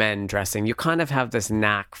men dressing? You kind of have this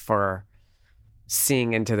knack for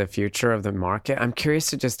seeing into the future of the market, I'm curious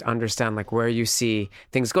to just understand like where you see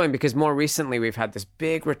things going, because more recently we've had this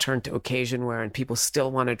big return to occasion wear and people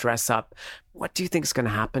still want to dress up. What do you think is going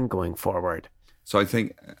to happen going forward? So I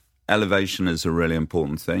think elevation is a really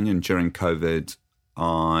important thing. And during COVID,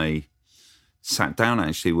 I sat down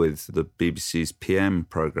actually with the BBC's PM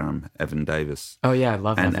program, Evan Davis. Oh yeah, I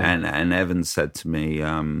love and, Evan. And Evan said to me,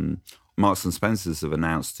 Marks and Spencer's have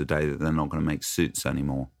announced today that they're not going to make suits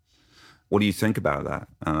anymore. What do you think about that?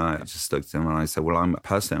 And I just looked at him and I said, well, I'm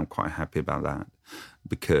quite happy about that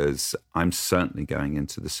because I'm certainly going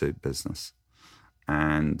into the suit business.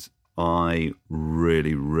 And I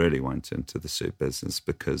really, really went into the suit business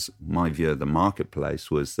because my view of the marketplace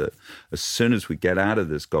was that as soon as we get out of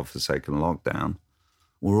this godforsaken lockdown,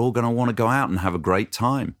 we're all going to want to go out and have a great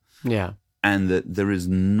time. Yeah. And that there is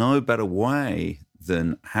no better way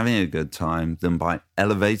than having a good time than by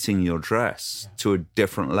elevating your dress to a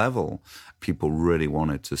different level. People really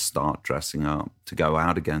wanted to start dressing up, to go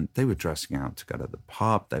out again. They were dressing out to go to the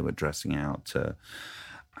pub. They were dressing out to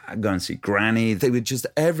go and see Granny.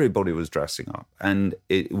 Everybody was dressing up. And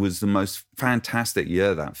it was the most fantastic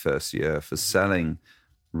year, that first year, for selling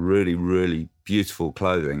really, really beautiful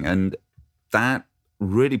clothing. And that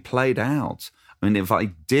really played out. I mean, if I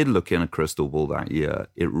did look in a crystal ball that year,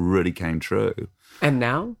 it really came true. And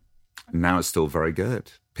now? Now it's still very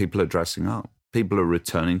good. People are dressing up. People are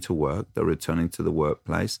returning to work. They're returning to the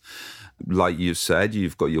workplace. Like you said,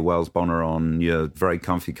 you've got your Wells Bonner on, your very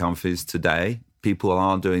comfy comfies today. People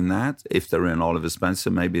are doing that. If they're in Oliver Spencer,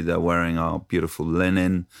 maybe they're wearing our beautiful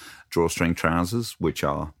linen drawstring trousers, which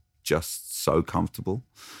are just so comfortable.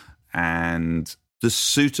 And the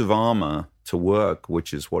suit of armor to work,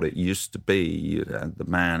 which is what it used to be, the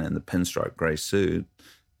man in the pinstripe grey suit,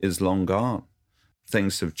 is long gone.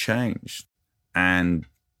 Things have changed. And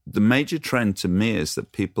the major trend to me is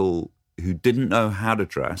that people who didn't know how to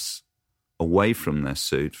dress away from their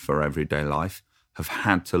suit for everyday life have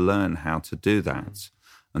had to learn how to do that.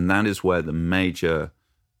 And that is where the major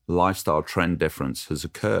lifestyle trend difference has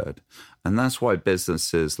occurred. And that's why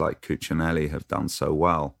businesses like Cucinelli have done so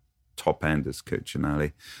well. Top end is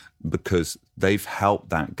Cucinelli, because they've helped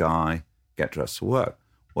that guy get dressed for work.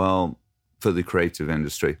 Well, for the creative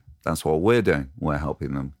industry, that's what we're doing. We're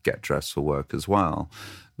helping them get dressed for work as well.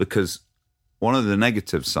 Because one of the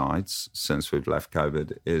negative sides since we've left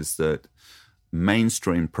COVID is that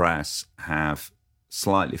mainstream press have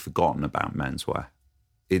slightly forgotten about menswear.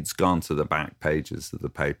 It's gone to the back pages of the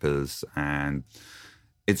papers and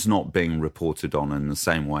it's not being reported on in the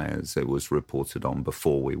same way as it was reported on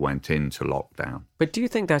before we went into lockdown. But do you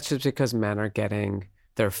think that's just because men are getting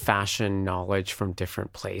their fashion knowledge from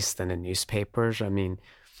different places than in newspapers? I mean,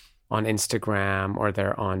 on Instagram, or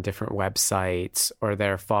they're on different websites, or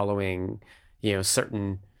they're following,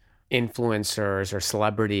 certain influencers or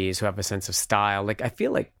celebrities who have a sense of style. Like, I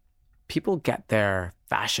feel like people get their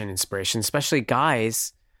fashion inspiration, especially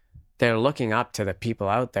guys. They're looking up to the people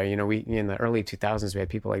out there. We in the early 2000s, we had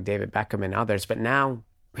people like David Beckham and others, but now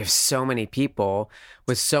we have so many people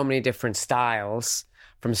with so many different styles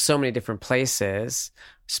from so many different places,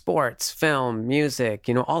 sports, film, music,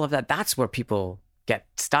 all of that. That's where people get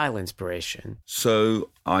style inspiration. So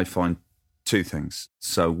I find two things.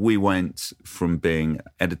 So we went from being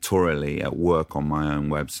editorially at work on my own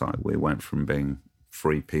website. We went from being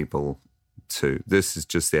 3 people to, this is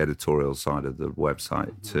just the editorial side of the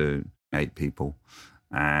website, to 8 people.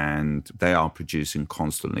 And they are producing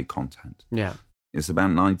constantly content. Yeah. It's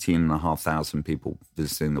about 19,500 people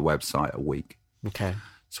visiting the website a week. Okay.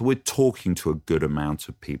 So we're talking to a good amount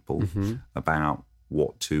of people about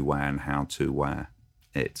what to wear and how to wear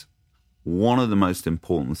it. One of the most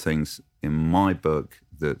important things in my book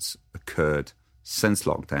that's occurred since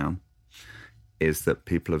lockdown is that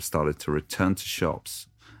people have started to return to shops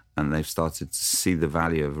and they've started to see the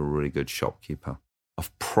value of a really good shopkeeper,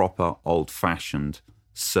 of proper old-fashioned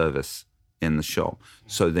service in the shop.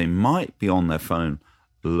 So they might be on their phone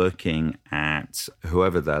looking at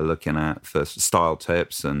whoever they're looking at for style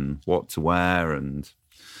tips and what to wear, and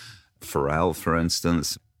Pharrell, for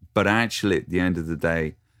instance. But actually, at the end of the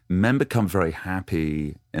day, men become very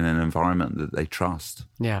happy in an environment that they trust.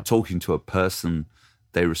 Yeah. Talking to a person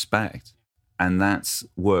they respect. And that's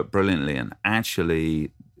worked brilliantly. And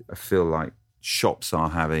actually, I feel like shops are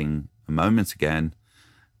having a moment again.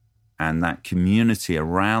 And that community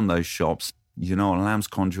around those shops, on Lamb's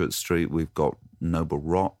Conduit Street, we've got Noble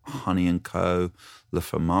Rot, Honey & Co., La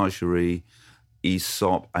Fromagerie,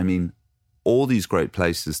 Aesop. I mean, all these great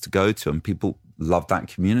places to go to, and people love that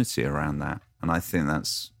community around that. And I think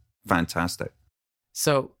that's fantastic.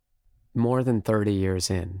 So more than 30 years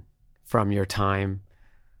in from your time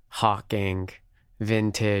hawking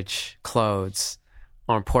vintage clothes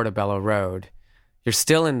on Portobello Road. You're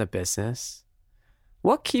still in the business.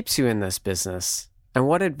 What keeps you in this business? And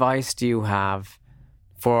what advice do you have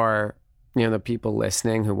for, the people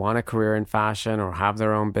listening who want a career in fashion or have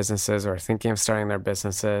their own businesses or thinking of starting their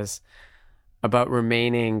businesses about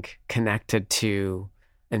remaining connected to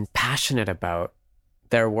and passionate about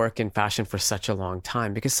their work in fashion for such a long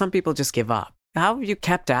time? Because some people just give up. How have you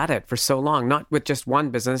kept at it for so long? Not with just one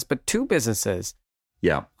business, but two businesses.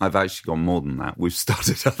 Yeah, I've actually got more than that. We've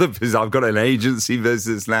started other businesses. I've got an agency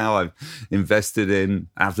business now. I've invested in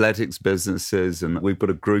athletics businesses, and we've got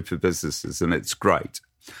a group of businesses, and it's great.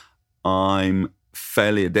 I'm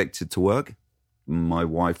fairly addicted to work. My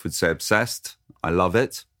wife would say obsessed. I love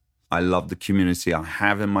it. I love the community I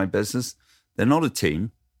have in my business. They're not a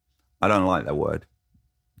team. I don't like that word.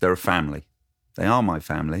 They're a family. They are my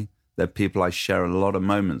family. They're people I share a lot of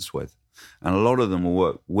moments with. And a lot of them will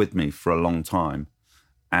work with me for a long time.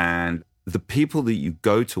 And the people that you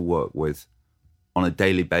go to work with on a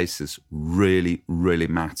daily basis really, really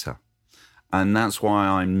matter. And that's why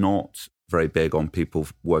I'm not very big on people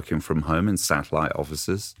working from home in satellite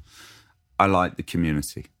offices. I like the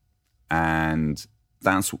community. And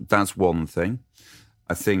that's one thing.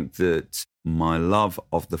 I think that my love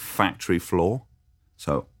of the factory floor,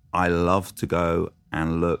 so I love to go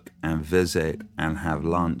and look and visit and have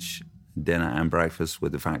lunch, dinner and breakfast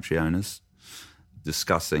with the factory owners,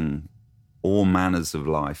 discussing all manners of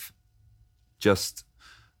life. Just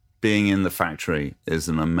being in the factory is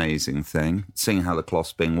an amazing thing. Seeing how the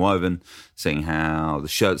cloth's being woven, seeing how the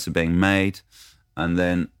shirts are being made. And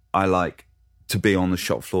then I like to be on the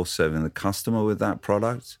shop floor serving the customer with that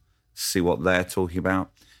product, see what they're talking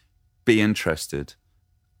about, be interested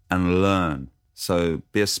and learn. So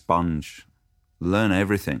be a sponge, learn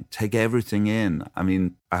everything, take everything in. I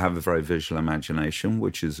mean, I have a very visual imagination,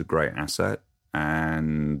 which is a great asset.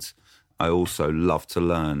 And I also love to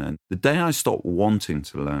learn. And the day I stop wanting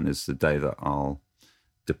to learn is the day that I'll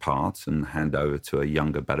depart and hand over to a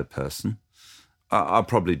younger, better person. I'll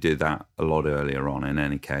probably do that a lot earlier on in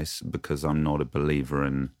any case, because I'm not a believer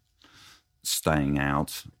in staying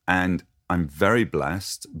out. And I'm very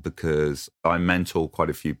blessed because I mentor quite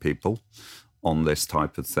a few people on this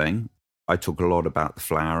type of thing. I talk a lot about the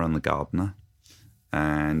flower and the gardener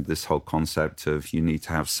and this whole concept of you need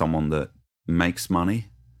to have someone that makes money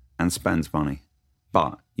and spends money,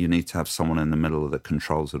 but you need to have someone in the middle that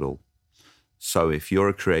controls it all. So if you're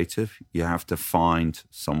a creative, you have to find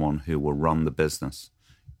someone who will run the business.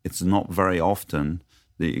 It's not very often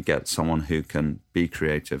that you get someone who can be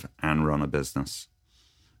creative and run a business,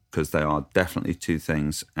 because they are definitely two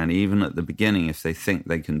things. And even at the beginning, if they think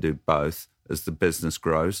they can do both, as the business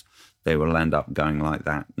grows, they will end up going like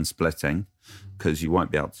that and splitting, because you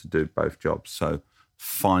won't be able to do both jobs. So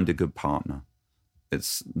find a good partner.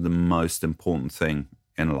 It's the most important thing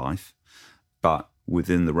in life. But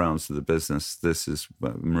within the realms of the business, this is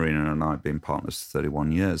Marina and I have been partners for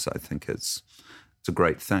 31 years. I think it's a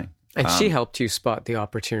great thing. And she helped you spot the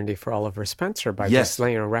opportunity for Oliver Spencer by just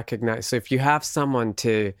recognize. So if you have someone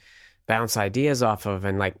to bounce ideas off of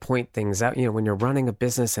and point things out, when you're running a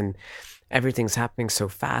business and everything's happening so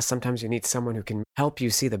fast, sometimes you need someone who can help you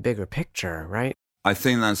see the bigger picture, right? I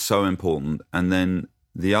think that's so important. And then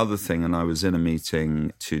the other thing, and I was in a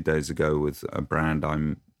meeting 2 days ago with a brand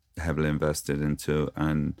I'm heavily invested into,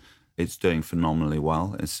 and it's doing phenomenally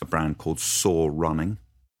well. It's a brand called Soar Running.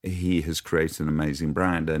 He has created an amazing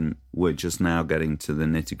brand, and we're just now getting to the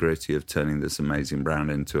nitty-gritty of turning this amazing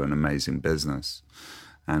brand into an amazing business.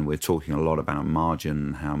 And we're talking a lot about margin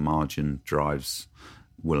and how margin drives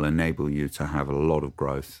will enable you to have a lot of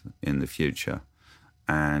growth in the future.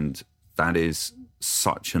 And that is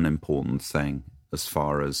such an important thing as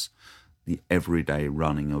far as the everyday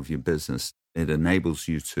running of your business. It enables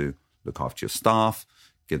you to look after your staff,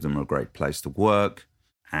 give them a great place to work,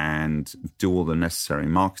 and do all the necessary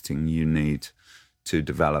marketing you need to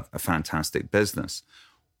develop a fantastic business.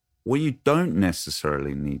 What you don't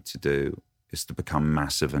necessarily need to do is to become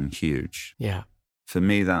massive and huge. Yeah. For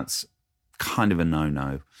me, that's kind of a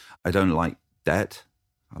no-no. I don't like debt.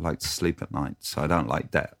 I like to sleep at night, so I don't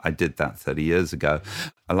like debt. I did that 30 years ago.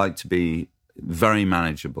 I like to be very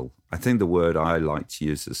manageable. I think the word I like to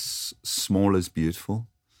use is small is beautiful.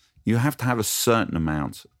 You have to have a certain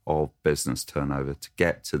amount of business turnover to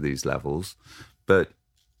get to these levels, but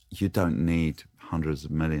you don't need hundreds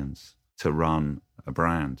of millions to run a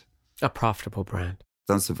brand. A profitable brand.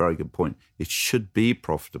 That's a very good point. It should be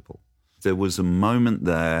profitable. There was a moment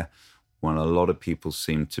there when a lot of people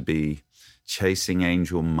seemed to be chasing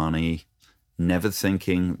angel money never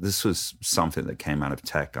thinking, this was something that came out of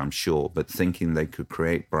tech, I'm sure, but thinking they could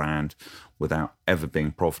create brand without ever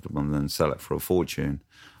being profitable and then sell it for a fortune.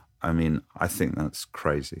 I mean, I think that's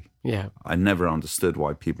crazy. Yeah. I never understood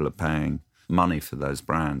why people are paying money for those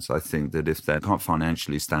brands. I think that if they can't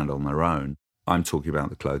financially stand on their own, I'm talking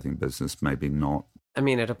about the clothing business, maybe not. I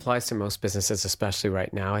mean, it applies to most businesses, especially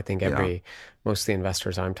right now. I think most of the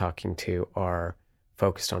investors I'm talking to are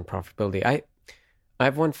focused on profitability. I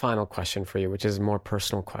have one final question for you, which is a more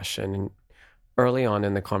personal question. And early on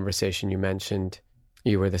in the conversation, you mentioned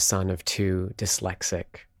you were the son of 2 dyslexic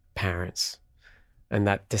parents, and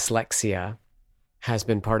that dyslexia has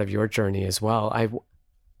been part of your journey as well.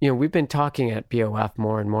 We've been talking at BOF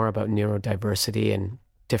more and more about neurodiversity and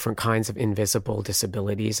different kinds of invisible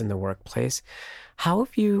disabilities in the workplace. How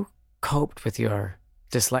have you coped with your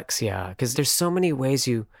dyslexia? Because there's so many ways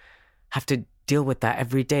you have to deal with that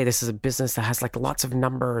every day. This is a business that has like lots of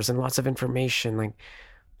numbers and lots of information. Like,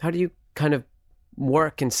 how do you kind of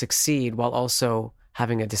work and succeed while also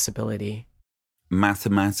having a disability?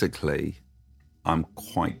 Mathematically, I'm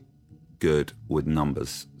quite good with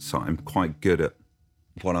numbers. So I'm quite good at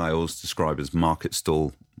what I always describe as market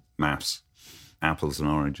stall maths, apples and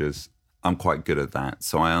oranges. I'm quite good at that.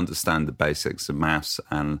 So I understand the basics of maths,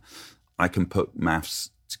 and I can put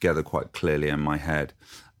maths together quite clearly in my head.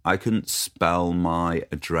 I couldn't spell my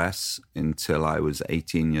address until I was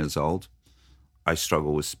 18 years old. I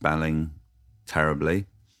struggle with spelling terribly.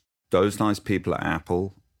 Those nice people at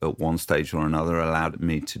Apple, at one stage or another, allowed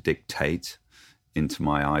me to dictate into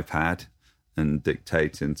my iPad and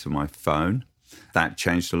dictate into my phone. That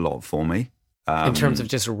changed a lot for me. In terms of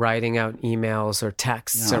just writing out emails or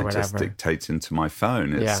texts or whatever. I just dictate into my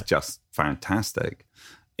phone. It's just fantastic.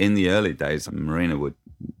 In the early days, Marina would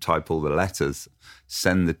type all the letters,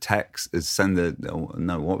 send the text, a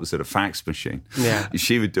fax machine. Yeah.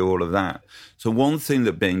 She would do all of that. So one thing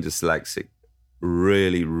that being dyslexic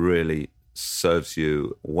really, really serves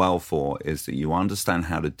you well for is that you understand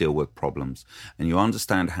how to deal with problems, and you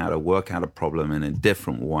understand how to work out a problem in a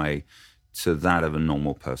different way to that of a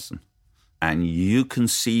normal person. And you can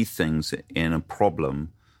see things in a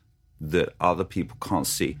problem that other people can't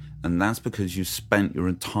see. And that's because you spent your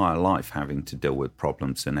entire life having to deal with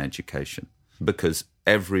problems in education, because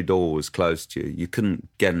every door was closed to you. You couldn't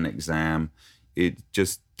get an exam. It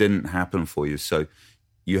just didn't happen for you. So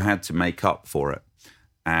you had to make up for it.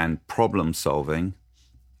 And problem solving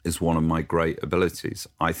is one of my great abilities,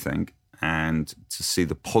 I think. And to see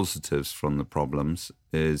the positives from the problems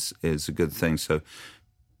is a good thing. So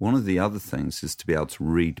one of the other things is to be able to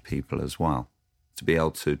read people as well, to be able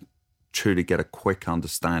to truly get a quick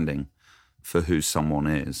understanding for who someone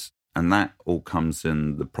is. And that all comes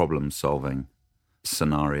in the problem-solving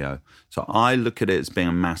scenario. So I look at it as being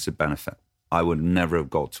a massive benefit. I would never have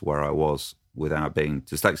got to where I was without being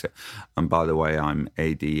dyslexic. And by the way, I'm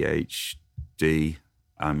ADHD.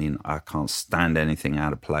 I mean, I can't stand anything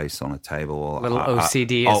out of place on a table. A little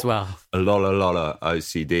OCD as well. A lot of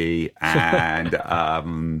OCD. And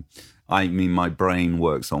I mean, my brain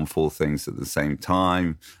works on 4 things at the same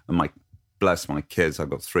time. And bless my kids,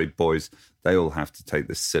 I've got 3 boys. They all have to take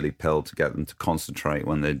this silly pill to get them to concentrate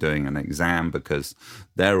when they're doing an exam, because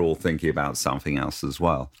they're all thinking about something else as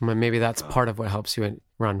well. Well, maybe that's part of what helps you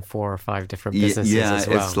run 4 or 5 different businesses as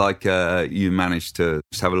well. It's like you manage to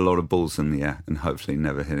just have a lot of balls in the air and hopefully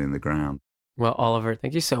never hitting the ground. Well, Oliver,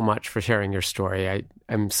 thank you so much for sharing your story.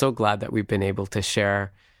 I'm so glad that we've been able to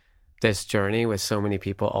share this journey with so many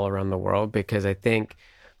people all around the world, because I think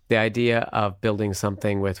the idea of building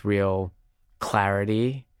something with real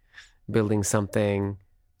clarity, building something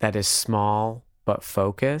that is small but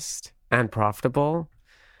focused and profitable,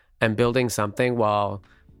 and building something while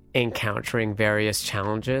encountering various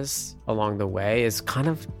challenges along the way is kind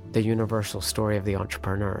of the universal story of the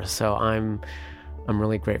entrepreneur. So I'm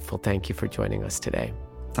really grateful. Thank you for joining us today.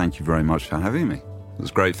 Thank you very much for having me. It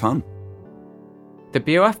was great fun. The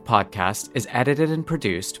BOF podcast is edited and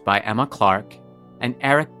produced by Emma Clark and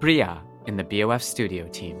Eric Bria in the BOF studio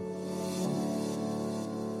team.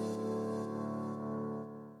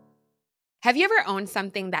 Have you ever owned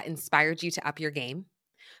something that inspired you to up your game?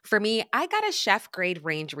 For me, I got a chef-grade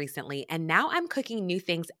range recently, and now I'm cooking new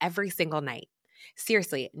things every single night.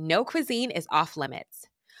 Seriously, no cuisine is off limits.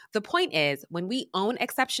 The point is, when we own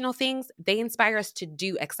exceptional things, they inspire us to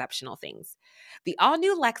do exceptional things. The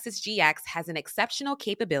all-new Lexus GX has an exceptional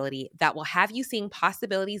capability that will have you seeing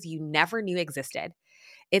possibilities you never knew existed.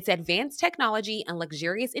 Its advanced technology and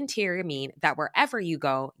luxurious interior mean that wherever you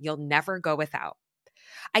go, you'll never go without.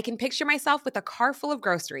 I can picture myself with a car full of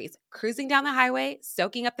groceries, cruising down the highway,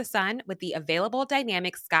 soaking up the sun with the available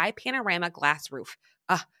dynamic sky panorama glass roof.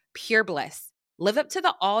 Pure bliss. Live up to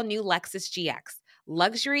the all-new Lexus GX.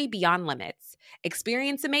 Luxury beyond limits.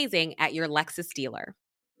 Experience amazing at your Lexus dealer.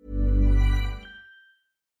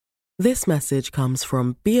 This message comes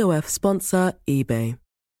from BOF sponsor eBay.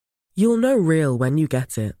 You'll know real when you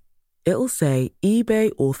get it. It'll say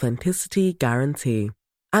eBay Authenticity Guarantee.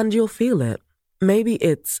 And you'll feel it. Maybe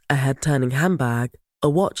it's a head-turning handbag, a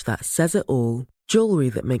watch that says it all, jewelry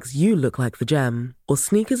that makes you look like the gem, or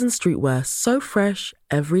sneakers and streetwear so fresh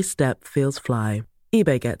every step feels fly.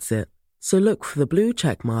 eBay gets it. So look for the blue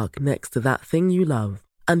check mark next to that thing you love.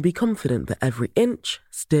 And be confident that every inch,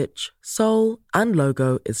 stitch, sole, and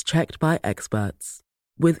logo is checked by experts.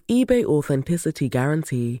 With eBay Authenticity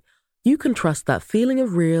Guarantee, you can trust that feeling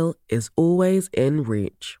of real is always in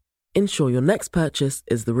reach. Ensure your next purchase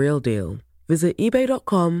is the real deal. Visit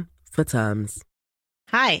ebay.com for terms.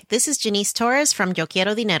 Hi, this is Janice Torres from Yo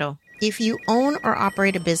Quiero Dinero. If you own or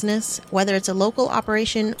operate a business, whether it's a local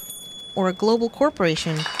operation or a global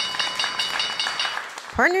corporation,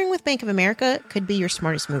 partnering with Bank of America could be your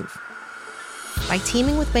smartest move. By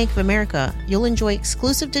teaming with Bank of America, you'll enjoy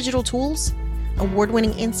exclusive digital tools,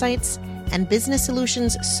 award-winning insights, and business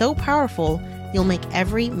solutions so powerful, you'll make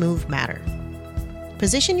every move matter.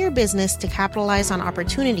 Position your business to capitalize on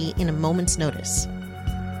opportunity in a moment's notice.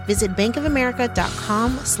 Visit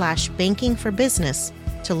bankofamerica.com/bankingforbusiness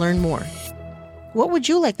to learn more. What would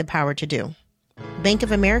you like the power to do? Bank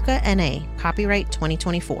of America, N.A., copyright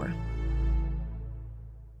 2024.